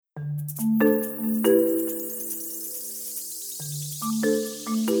Hi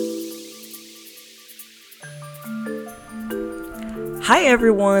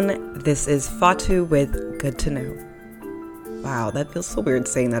everyone, this is Fatu with Good to Know. Wow, that feels so weird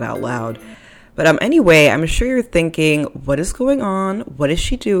saying that out loud. But anyway, I'm sure you're thinking, what is going on? What is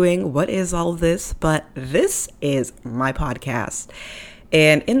she doing? What is all this? But this is my podcast.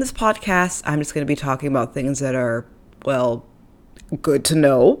 And in this podcast, I'm just going to be talking about things that are, well, good to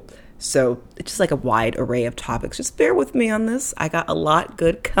know. So it's just like a wide array of topics. Just bear with me on this. I got a lot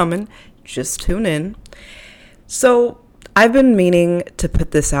good coming. Just tune in. So I've been meaning to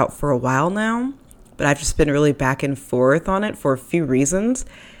put this out for a while now, but I've just been really back and forth on it for a few reasons.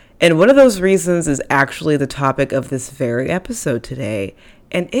 And one of those reasons is actually the topic of this very episode today,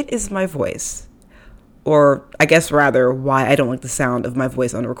 and it is my voice. Or I guess rather why I don't like the sound of my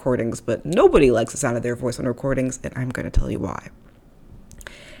voice on recordings, but nobody likes the sound of their voice on recordings, and I'm going to tell you why.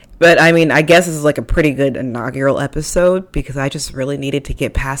 But I mean, I guess this is like a pretty good inaugural episode because I just really needed to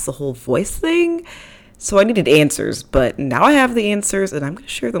get past the whole voice thing. So I needed answers, but now I have the answers and I'm going to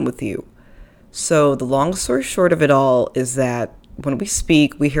share them with you. So the long story short of it all is that when we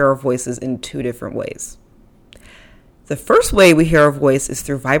speak, we hear our voices in two different ways. The first way we hear our voice is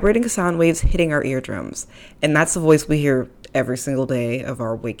through vibrating sound waves hitting our eardrums. And that's the voice we hear every single day of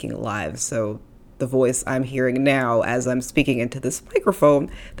our waking lives. So the voice I'm hearing now as I'm speaking into this microphone,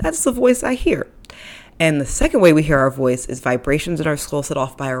 that's the voice I hear. And the second way we hear our voice is vibrations in our skull set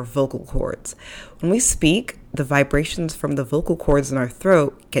off by our vocal cords. When we speak, the vibrations from the vocal cords in our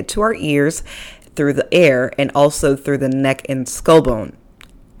throat get to our ears through the air and also through the neck and skull bone.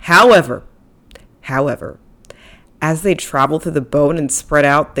 However, as they travel through the bone and spread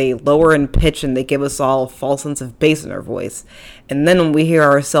out, they lower in pitch and they give us all a false sense of bass in our voice. And then when we hear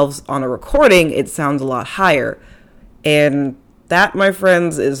ourselves on a recording, it sounds a lot higher. And that, my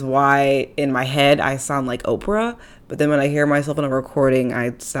friends, is why in my head I sound like Oprah, but then when I hear myself in a recording,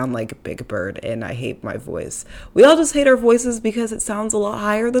 I sound like Big Bird, and I hate my voice. We all just hate our voices because it sounds a lot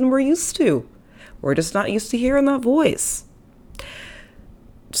higher than we're used to. We're just not used to hearing that voice.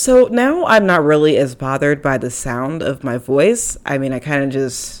 So now I'm not really as bothered by the sound of my voice. I mean, I kind of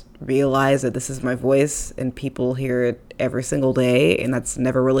just realize that this is my voice, and people hear it every single day, and that's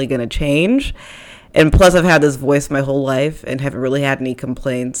never really going to change. And plus, I've had this voice my whole life and haven't really had any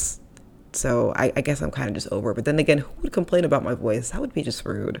complaints. So I guess I'm kind of just over it. But then again, who would complain about my voice? That would be just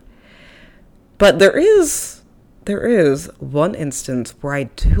rude. But there is one instance where I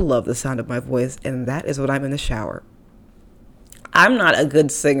do love the sound of my voice, and that is when I'm in the shower. I'm not a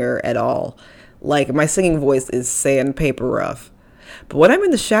good singer at all. Like, my singing voice is sandpaper rough. But when I'm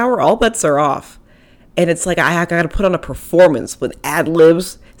in the shower, all bets are off. And it's like I got to put on a performance with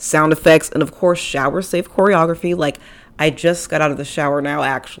ad-libs, sound effects, and of course, shower-safe choreography. Like, I just got out of the shower now,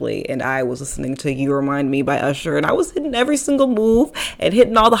 actually, and I was listening to You Remind Me by Usher, and I was hitting every single move and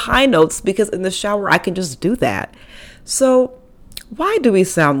hitting all the high notes because in the shower, I can just do that. So why do we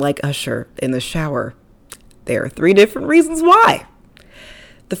sound like Usher in the shower? There are 3 different reasons why.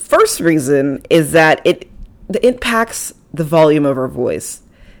 The first reason is that it impacts the volume of our voice.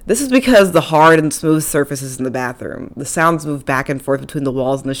 This is because the hard and smooth surfaces in the bathroom, the sounds move back and forth between the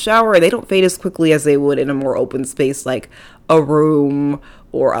walls in the shower, and they don't fade as quickly as they would in a more open space like a room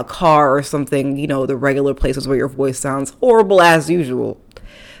or a car or something, you know, the regular places where your voice sounds horrible as usual.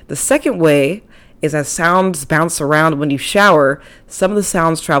 The second way is as sounds bounce around when you shower, some of the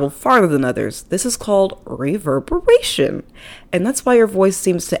sounds travel farther than others. This is called reverberation, and that's why your voice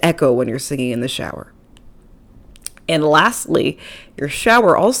seems to echo when you're singing in the shower. And lastly, your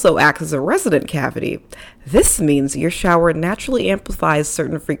shower also acts as a resonant cavity. This means your shower naturally amplifies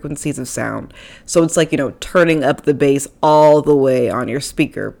certain frequencies of sound. So it's like, turning up the bass all the way on your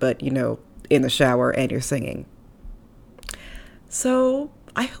speaker, but, in the shower and you're singing. So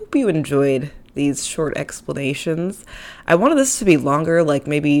I hope you enjoyed these short explanations. I wanted this to be longer, like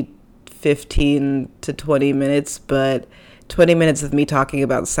maybe 15 to 20 minutes, but 20 minutes of me talking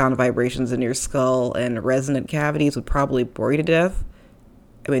about sound vibrations in your skull and resonant cavities would probably bore you to death.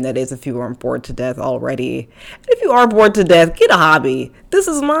 I mean, that is if you aren't bored to death already. And if you are bored to death, get a hobby. This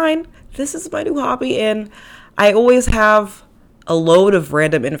is mine. This is my new hobby. And I always have a load of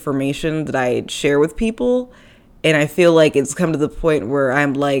random information that I share with people. And I feel like it's come to the point where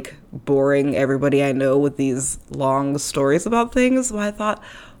I'm like boring everybody I know with these long stories about things. So I thought,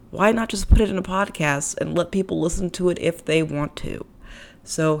 why not just put it in a podcast and let people listen to it if they want to?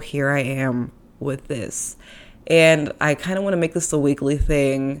 So here I am with this. And I kind of want to make this a weekly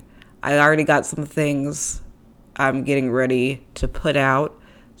thing. I already got some things I'm getting ready to put out,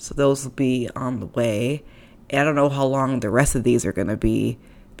 so those will be on the way. And I don't know how long the rest of these are going to be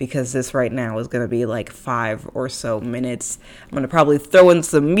because this right now is going to be like 5 or so minutes. I'm going to probably throw in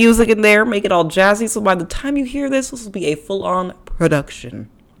some music in there, make it all jazzy, so by the time you hear this will be a full-on production.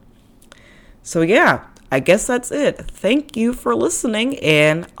 So yeah, I guess that's it. Thank you for listening,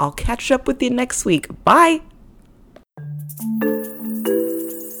 and I'll catch up with you next week. Bye!